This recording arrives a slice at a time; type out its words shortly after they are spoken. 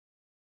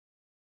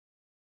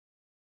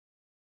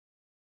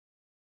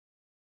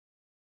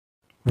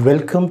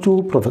Welcome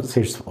to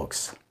Professor's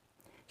Works.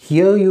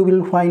 Here you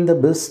will find the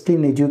best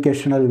in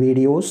educational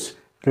videos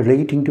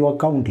relating to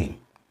accounting.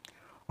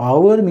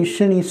 Our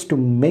mission is to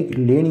make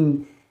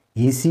learning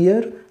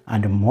easier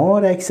and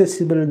more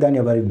accessible than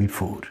ever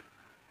before.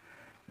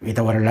 With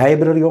our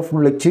library of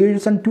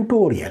lectures and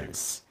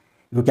tutorials,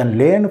 you can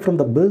learn from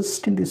the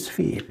best in this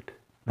field,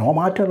 no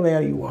matter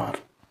where you are.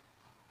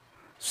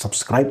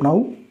 Subscribe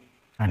now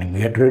and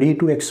get ready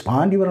to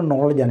expand your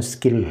knowledge and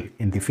skill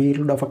in the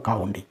field of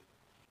accounting.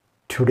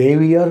 Today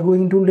we are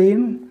going to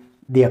learn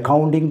the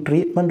accounting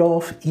treatment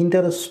of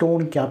interest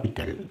on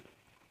capital.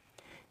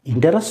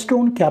 Interest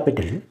on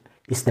capital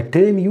is the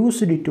term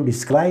used to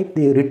describe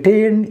the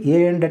return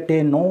earned at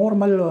a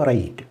normal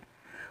rate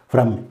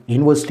from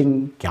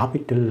investing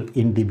capital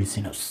in the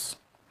business.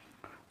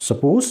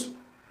 Suppose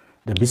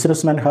the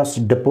businessman has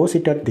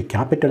deposited the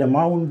capital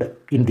amount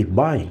in the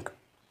bank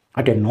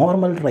at a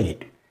normal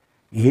rate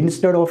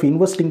instead of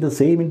investing the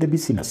same in the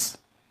business.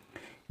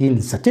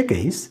 In such a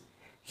case,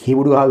 he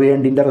would have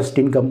earned interest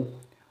income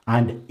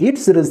and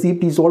its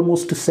receipt is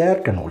almost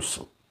certain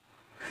also.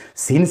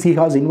 Since he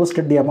has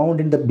invested the amount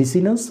in the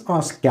business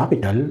as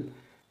capital,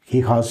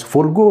 he has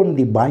foregone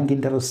the bank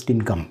interest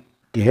income.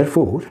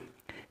 Therefore,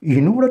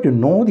 in order to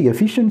know the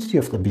efficiency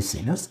of the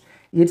business,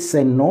 it's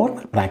a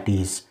normal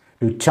practice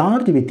to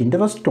charge with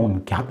interest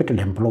on capital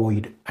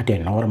employed at a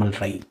normal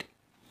rate.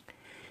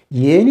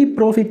 Any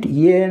profit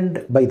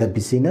earned by the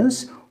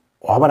business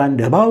over and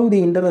above the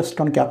interest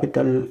on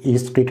capital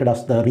is treated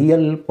as the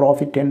real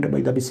profit earned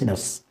by the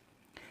business.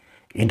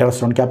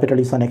 Interest on capital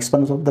is an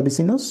expense of the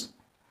business.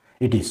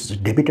 It is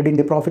debited in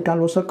the profit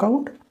and loss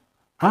account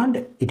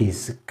and it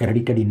is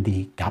credited in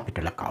the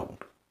capital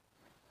account.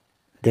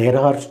 There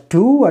are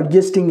two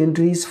adjusting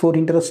entries for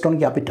interest on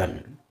capital.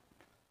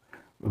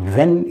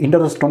 When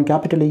interest on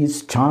capital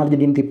is charged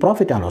in the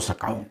profit and loss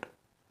account,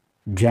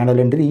 journal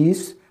entry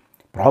is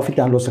profit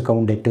and loss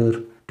account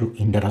debtor to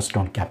interest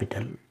on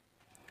capital.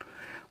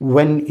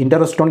 When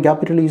interest on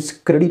capital is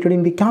credited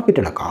in the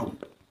capital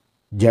account,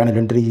 journal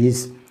entry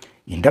is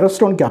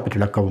interest on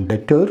capital account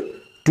debtor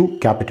to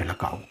capital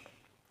account.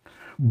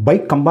 By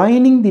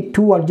combining the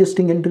two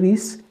adjusting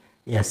entries,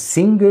 a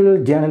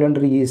single journal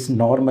entry is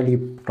normally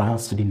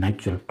passed in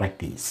actual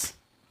practice.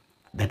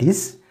 That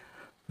is,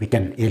 we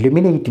can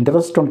eliminate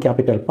interest on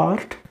capital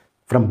part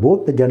from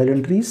both the journal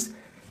entries,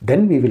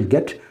 then we will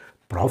get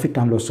profit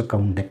and loss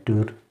account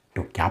debtor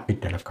to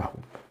capital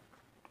account.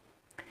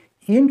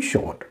 In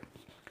short,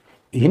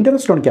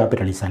 interest on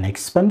capital is an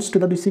expense to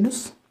the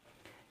business.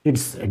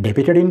 It's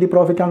debited in the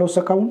profit and loss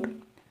account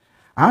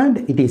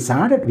and it is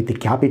added with the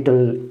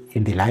capital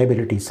in the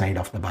liability side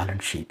of the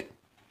balance sheet.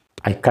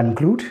 I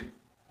conclude,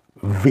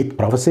 with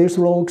Professor's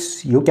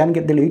Vlogs, you can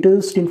get the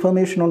latest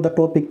information on the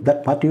topic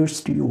that matters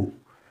to you.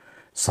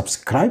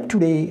 Subscribe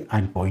today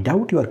and point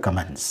out your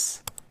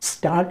comments.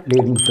 Start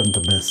learning from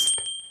the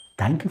best.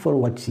 Thank you for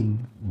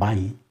watching.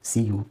 Bye.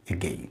 See you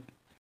again.